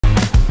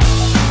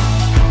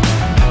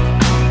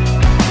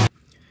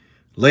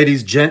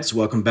Ladies, gents,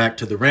 welcome back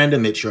to The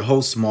Random. It's your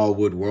host,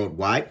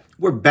 SmallwoodWorldWide.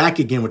 We're back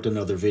again with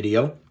another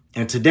video,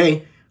 and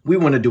today we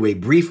want to do a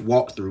brief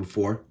walkthrough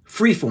for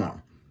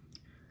Freeform.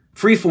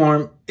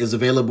 Freeform is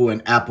available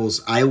in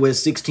Apple's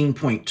iOS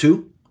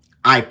 16.2,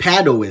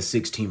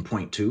 iPadOS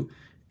 16.2,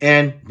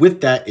 and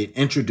with that, it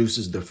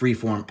introduces the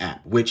Freeform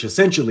app, which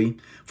essentially,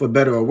 for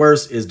better or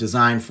worse, is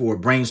designed for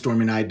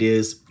brainstorming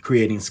ideas,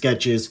 creating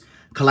sketches,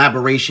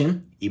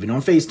 collaboration, even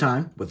on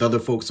FaceTime, with other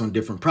folks on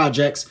different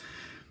projects.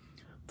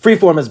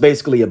 Freeform is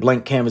basically a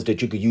blank canvas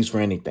that you could use for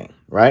anything,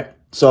 right?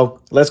 So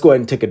let's go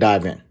ahead and take a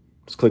dive in.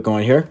 Let's click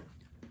on here,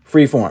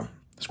 Freeform.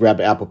 Let's grab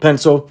the Apple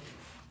Pencil.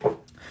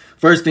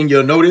 First thing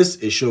you'll notice,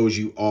 it shows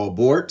you all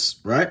boards,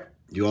 right?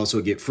 You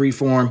also get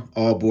Freeform,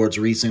 all boards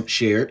recent,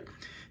 shared,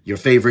 your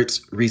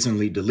favorites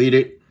recently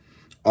deleted.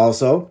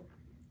 Also,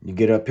 you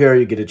get up here,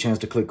 you get a chance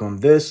to click on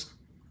this.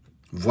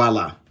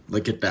 Voila,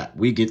 look at that.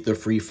 We get the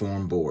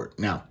Freeform board.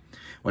 Now,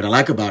 what I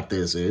like about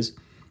this is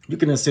you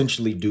can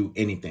essentially do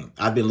anything.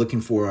 I've been looking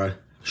for a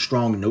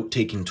strong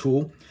note-taking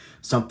tool,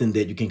 something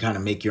that you can kind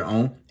of make your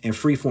own, and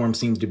Freeform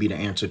seems to be the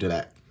answer to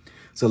that.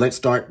 So let's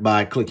start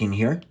by clicking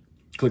here.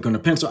 Click on the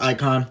pencil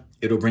icon.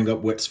 It'll bring up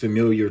what's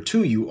familiar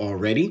to you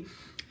already.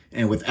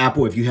 And with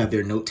Apple, if you have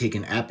their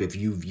note-taking app, if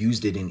you've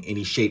used it in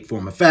any shape,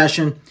 form, or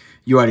fashion,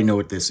 you already know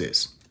what this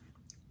is.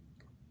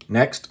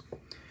 Next,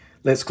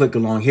 let's click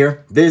along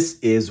here. This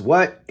is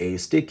what? A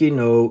sticky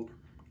note.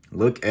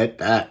 Look at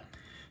that.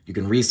 You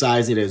can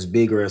resize it as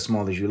big or as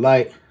small as you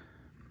like.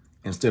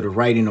 Instead of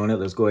writing on it,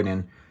 let's go ahead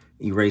and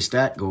erase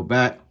that. Go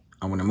back.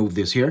 I'm going to move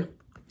this here.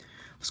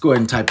 Let's go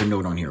ahead and type a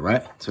note on here,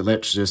 right? So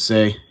let's just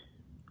say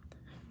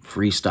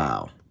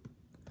freestyle.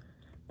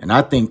 And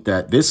I think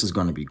that this is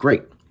going to be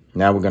great.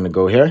 Now we're going to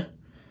go here,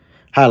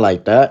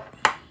 highlight that.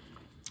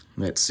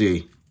 Let's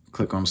see.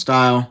 Click on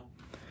style.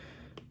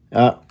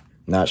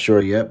 Not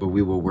sure yet, but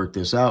we will work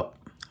this out.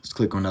 Let's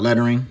click on the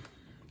lettering.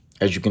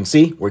 As you can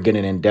see, we're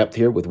getting in depth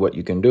here with what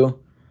you can do.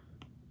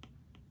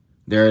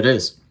 There it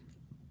is.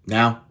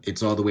 Now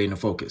it's all the way into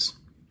focus.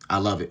 I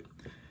love it.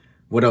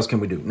 What else can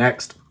we do?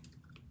 Next,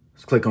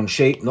 let's click on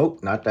shape.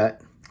 Nope, not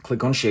that.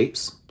 Click on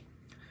shapes.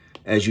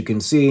 As you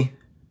can see,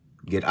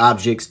 you get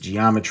objects,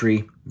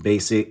 geometry,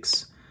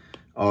 basics,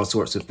 all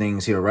sorts of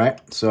things here,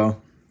 right?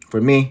 So for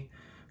me,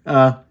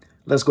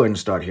 let's go ahead and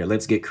start here.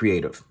 Let's get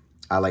creative.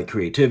 I like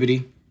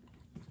creativity.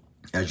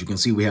 As you can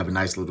see, we have a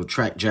nice little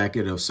track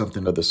jacket of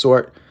something of the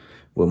sort.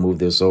 We'll move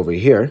this over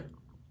here.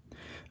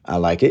 I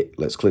like it.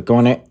 Let's click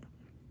on it.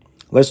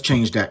 Let's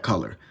change that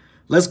color.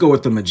 Let's go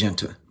with the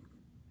magenta.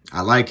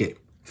 I like it.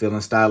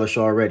 Feeling stylish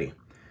already.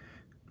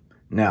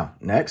 Now,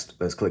 next,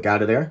 let's click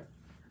out of there.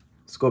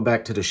 Let's go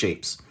back to the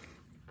shapes.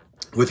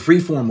 With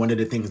Freeform, one of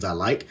the things I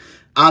like,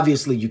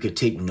 obviously you could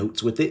take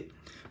notes with it,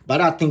 but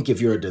I think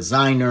if you're a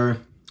designer,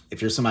 if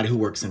you're somebody who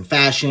works in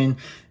fashion,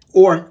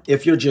 or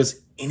if you're just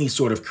any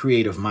sort of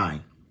creative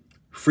mind,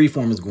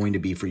 Freeform is going to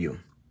be for you.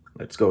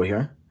 Let's go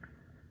here.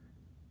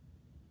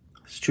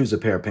 Let's choose a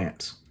pair of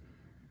pants.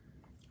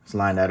 Let's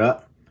line that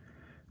up.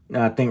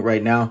 Now, I think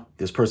right now,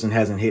 this person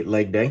hasn't hit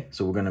leg day,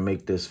 so we're going to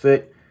make this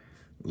fit.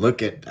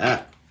 Look at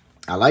that.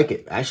 I like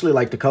it. I actually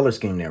like the color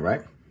scheme there,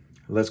 right?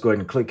 Let's go ahead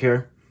and click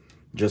here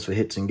just for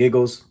hits and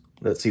giggles.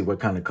 Let's see what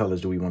kind of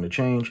colors do we want to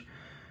change.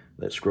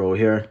 Let's scroll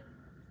here.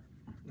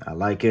 I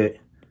like it.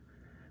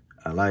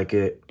 I like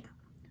it.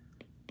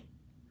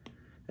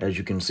 As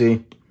you can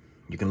see,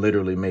 you can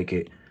literally make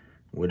it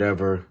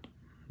whatever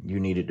you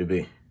need it to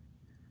be.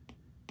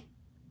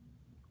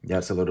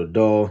 That's a little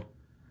dull.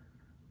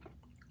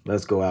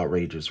 Let's go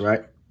outrageous,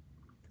 right?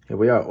 Here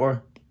we are.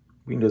 Or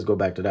we can just go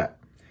back to that.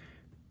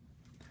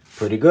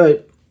 Pretty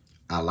good.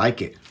 I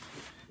like it.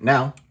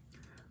 Now,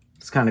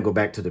 let's kind of go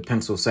back to the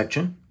pencil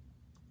section.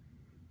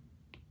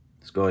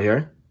 Let's go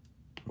here.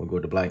 We'll go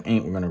to black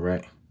ink. We're going to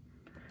write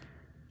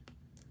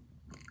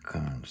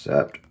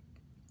concept.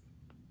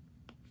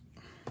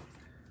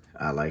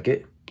 I like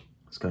it.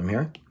 Let's come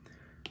here.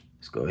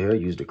 Let's go here.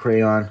 Use the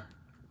crayon.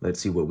 Let's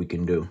see what we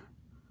can do.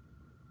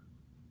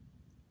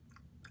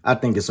 I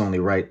think it's only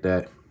right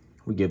that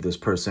we give this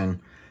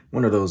person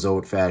one of those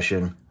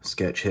old-fashioned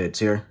sketch heads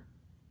here.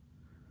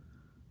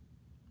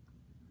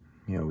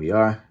 Here we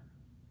are.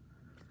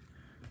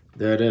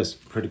 There it is.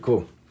 Pretty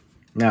cool.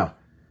 Now,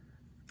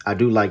 I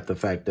do like the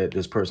fact that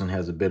this person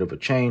has a bit of a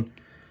chain,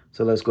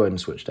 so let's go ahead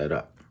and switch that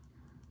up.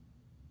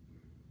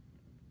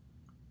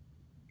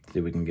 See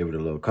if we can give it a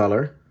little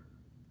color.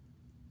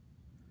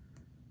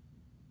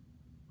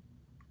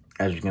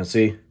 As you can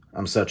see,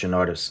 I'm such an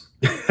artist.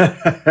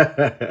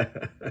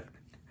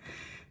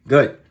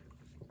 Good.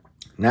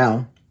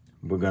 Now,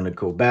 we're going to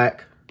go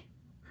back.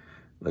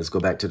 Let's go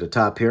back to the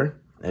top here.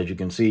 As you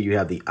can see, you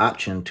have the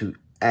option to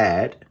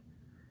add.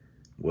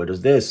 What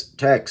is this?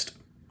 Text.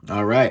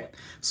 All right.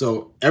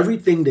 So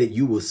everything that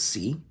you will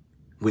see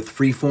with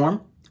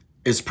Freeform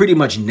is pretty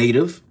much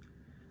native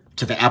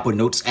to the Apple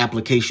Notes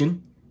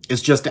application.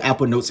 It's just the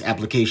Apple Notes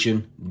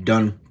application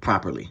done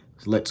properly.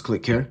 So let's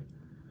click here.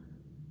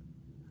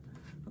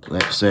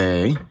 Let's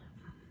say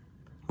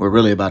we're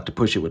really about to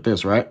push it with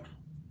this, right?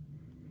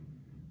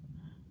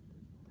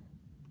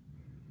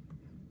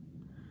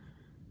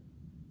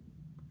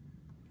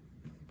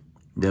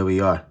 There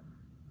we are.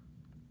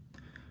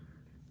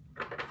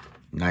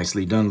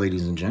 Nicely done,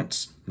 ladies and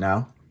gents.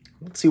 Now,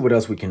 let's see what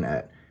else we can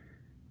add.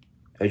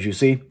 As you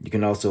see, you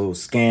can also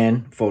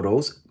scan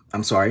photos.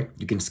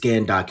 You can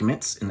scan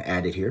documents and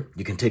add it here.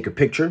 You can take a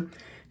picture.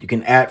 You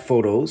can add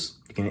photos.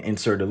 You can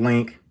insert a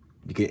link.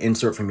 You can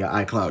insert from your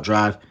iCloud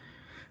Drive.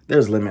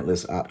 There's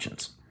limitless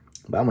options.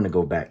 But I'm going to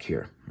go back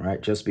here,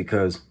 right? Just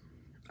because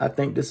I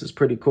think this is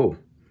pretty cool.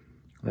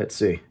 Let's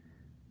see.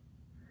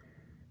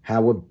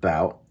 How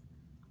about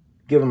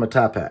give them a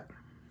top hat?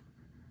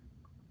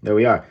 There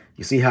we are.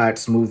 You see how it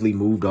smoothly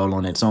moved all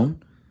on its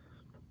own?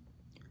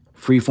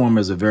 Freeform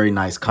is a very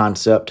nice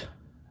concept,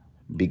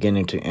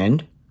 beginning to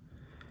end.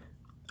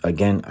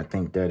 Again, I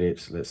think that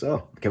it's,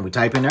 can we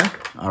type in there?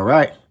 All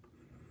right.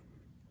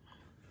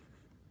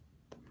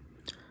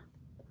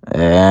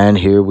 And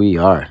here we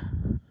are.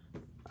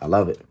 I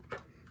love it.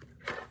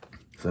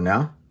 So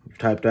now, we've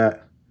typed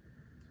that.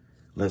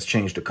 Let's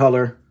change the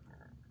color.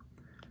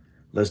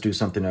 Let's do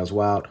something else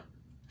wild.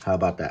 How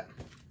about that?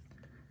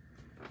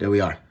 There we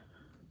are.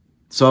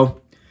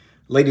 So,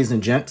 ladies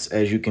and gents,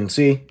 as you can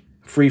see,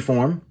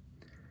 Freeform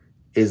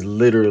is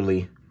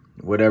literally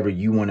whatever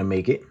you want to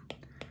make it,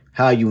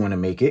 how you want to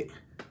make it.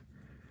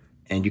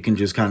 And you can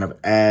just kind of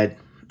add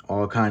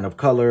all kind of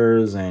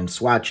colors and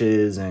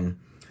swatches and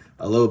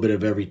a little bit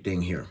of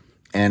everything here.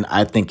 And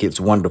I think it's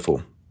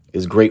wonderful.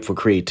 It's great for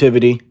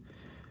creativity.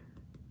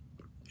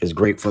 It's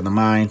great for the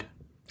mind.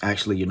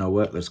 Actually, you know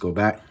what? Let's go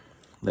back.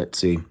 Let's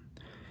see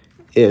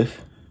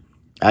if,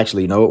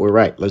 actually, you know what? We're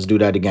right. Let's do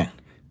that again.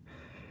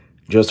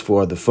 Just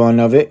for the fun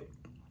of it,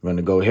 I'm going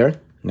to go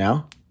here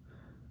now.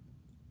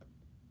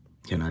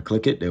 Can I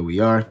click it? There we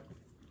are.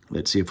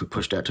 Let's see if we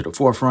push that to the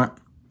forefront.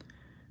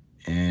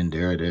 And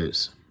there it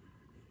is.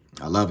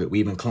 I love it. We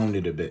even cloned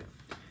it a bit.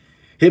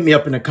 Hit me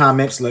up in the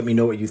comments. Let me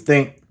know what you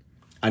think.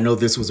 I know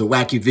this was a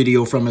wacky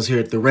video from us here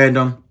at The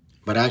Random,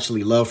 but I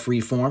actually love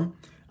Freeform.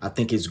 I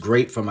think it's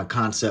great from a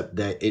concept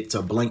that it's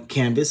a blank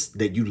canvas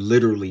that you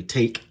literally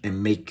take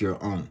and make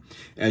your own.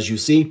 As you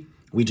see,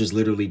 we just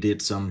literally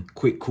did some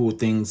quick, cool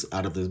things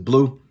out of this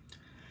blue.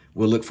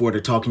 We'll look forward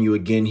to talking to you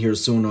again here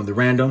soon on The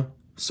Random,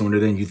 sooner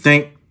than you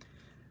think.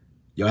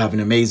 Y'all have an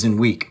amazing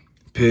week.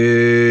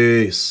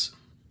 Peace.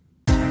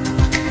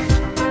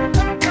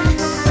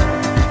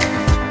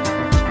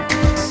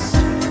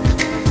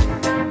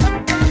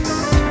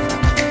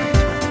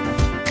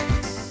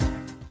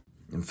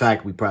 In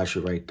fact, we probably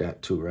should write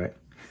that too, right?